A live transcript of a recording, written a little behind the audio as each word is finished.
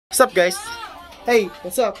up, guys? Hey,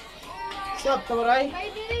 what's up? What's up, Tamaray?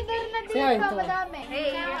 Say hi.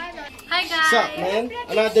 Hi guys. What's up, man?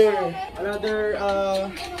 Another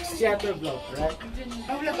theater vlog, right?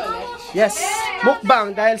 Yes,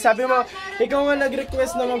 mukbang. Dahil sabi mo, ikaw nga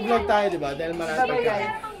nag-request na mag-vlog tayo, di ba? Dahil marami pagkain.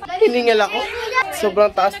 Hiningal ako.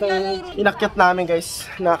 Sobrang taas ng inakyat namin, guys.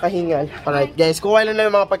 Nakahingal. Alright, guys. Kuha lang na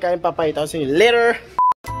yung mga pagkain papayita ko sa inyo later.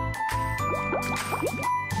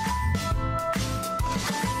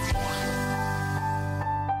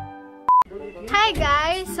 Hi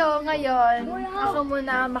guys! So ngayon, ako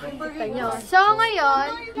muna makikita nyo. So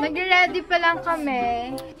ngayon, nag-ready pa lang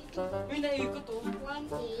kami.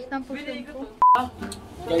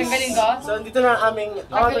 Guys, so dito na aming...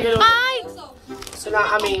 Ay! So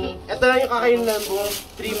na aming... Ito lang yung kakainin ng buong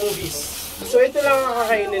 3 movies. So ito lang ang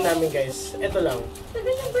kakainin namin, guys. Ito lang.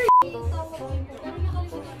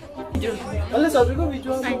 Wala, sabi ko,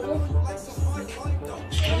 video ako.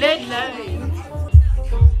 Led live!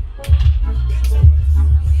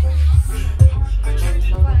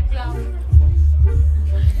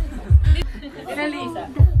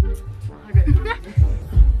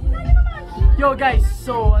 Yo guys,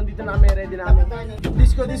 so andito na kami, ready na kami.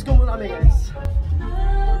 Disco muna kami, guys.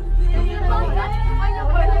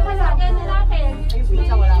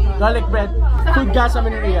 Garlic bread, food gas sa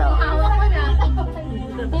Real.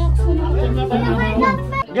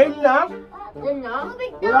 Game na?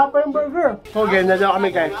 Wala pa yung burger. So game na daw kami,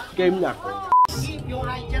 guys. Game na.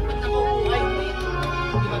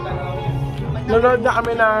 Nanonood na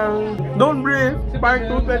kami ng Don't Breathe Part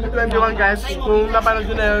 2 2021, guys. Kung napanood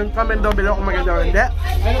nyo na yun, comment down below kung maganda o hindi.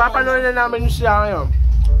 Papanood na namin siya ngayon.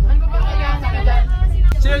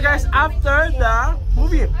 See you guys after the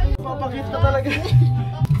movie. Papakita talaga.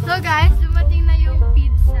 So guys, dumating na yung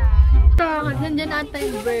pizza. Nandiyan ata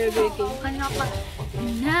yung Burger King. Kanina pa.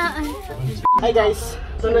 Hi guys.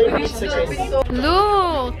 Ito na yung pizza, guys.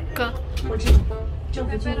 Look!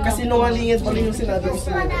 Kasi nungalingan pa rin yung sinabi ko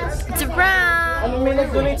sa guys. It's a prank! Ano, may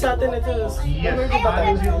nag-donate sa atin ito?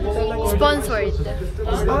 Sponsored.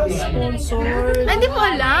 Ah, sponsored. Hindi mo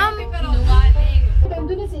alam.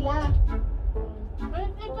 Doon na sila.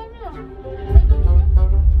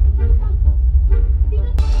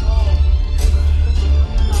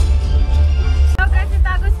 Kasi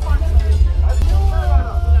tago sponsored.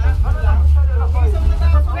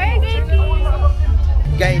 Burger King!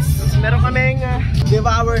 Guys, meron kaming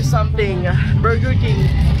devour something, Burger King.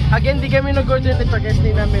 Again, di kami nag-order nito, guys.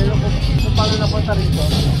 Hindi namin alam kung paano napunta rito.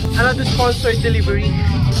 Another sponsored delivery.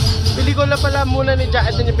 Bili ko na pala muna ni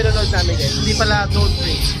Jack. Ito yung pinanood namin, guys. Hindi pala Don't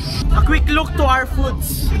Breathe. A quick look to our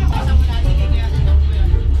foods.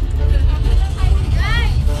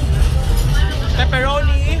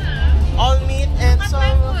 Pepperoni, all meat, and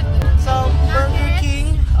some Burger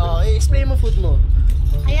King. Oh, explain mo food mo.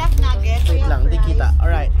 I have nuggets. Wait lang, di kita.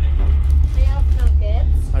 Alright. I have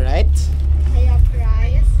nuggets. Alright. I have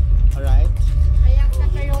rice. Alright. I have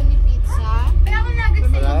pepperoni pizza. Kaya ako nuggets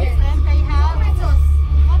sa Alright. And I have sauce.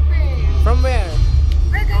 From where?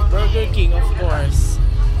 Burger King, of course.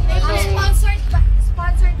 Sponsored ba?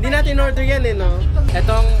 Sponsored Hindi natin order yan eh, no?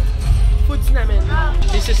 Etong foods namin.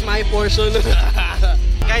 This is my portion.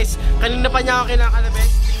 Guys, kanina pa niya ako kinakalabit.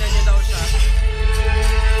 Tingnan niyo daw siya.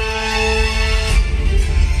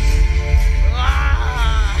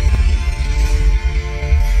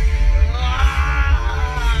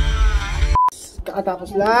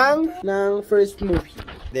 Kakatapos lang ng first movie.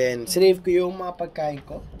 Then, sinave ko yung mga pagkain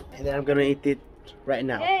ko. And then I'm gonna eat it right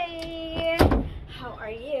now. Hey! How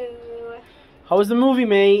are you? How was the movie,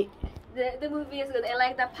 mate? The movie is good. I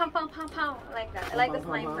like the pam pam pam pam. I like that. I like the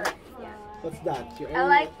sniper. Yeah. What's that? I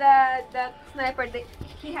like the sniper.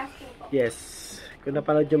 He has people. Yes. Kung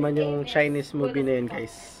napanood nyo man yung Chinese movie na yun,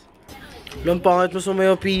 guys. Lang pangit mo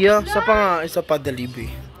sumayaw, Pia. Isa pa nga. Isa pa,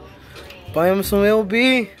 dalibi. Pangit mo sumayaw,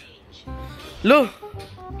 B. Lo!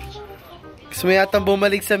 Gusto mo yatang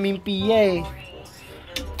bumalik sa meme, Pia eh.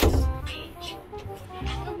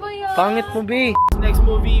 Pangit mo, B. Next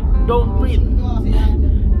movie, Don't Breathe.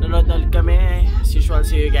 Nanood na ulit kami. As usual,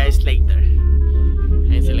 see you guys later.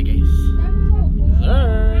 Ayan sila, guys.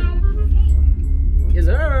 Yes,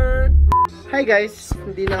 sir! Hi, guys.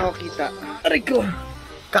 Hindi na ako kita. Aray ko!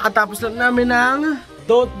 Kakatapos lang namin ng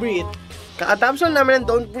Don't Breathe. Kakatapos lang namin ng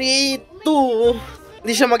Don't Breathe 2.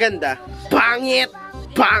 Hindi siya maganda. Pangit!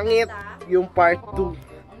 Pangit! Yung part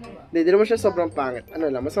 2. Hindi naman siya sobrang pangit. Ano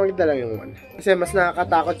lang, mas maganda lang yung 1. Kasi mas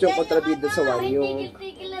nakakatakot yung kontrabida sa 1. Yung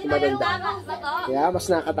maganda. Kaya mas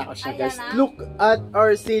nakakatakot siya, guys. Look at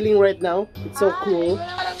our ceiling right now. It's so cool.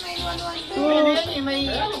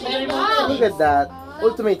 Look at that.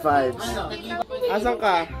 Ultimate vibes. Asan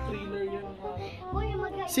ka?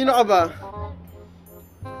 Sino ka ba?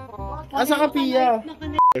 Asa ka, Pia?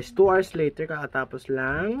 Guys, 2 hours later, kakatapos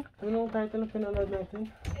lang. Ano ang title ng pinanood natin?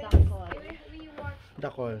 The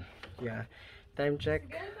Call. Yeah. Time check.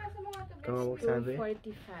 Kung magsabi?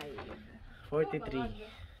 43.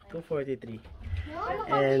 2:43.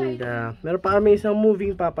 And, meron pa kami isang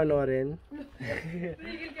moving papanoorin.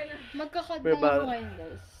 Magkakad na lang ngayon,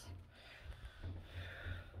 guys.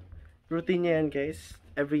 Routine niya yan, guys.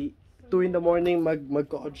 Every 2 in the morning,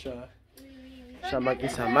 mag-code siya. Siya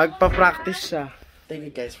mag-isa. Magpa-practice siya. Thank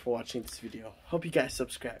you guys for watching this video. Hope you guys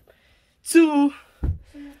subscribe to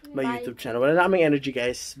my YouTube channel. Wala na kaming energy,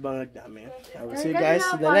 guys. Bangag namin. I will see you guys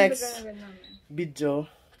in the next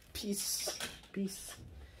video. Peace. Peace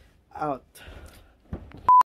out.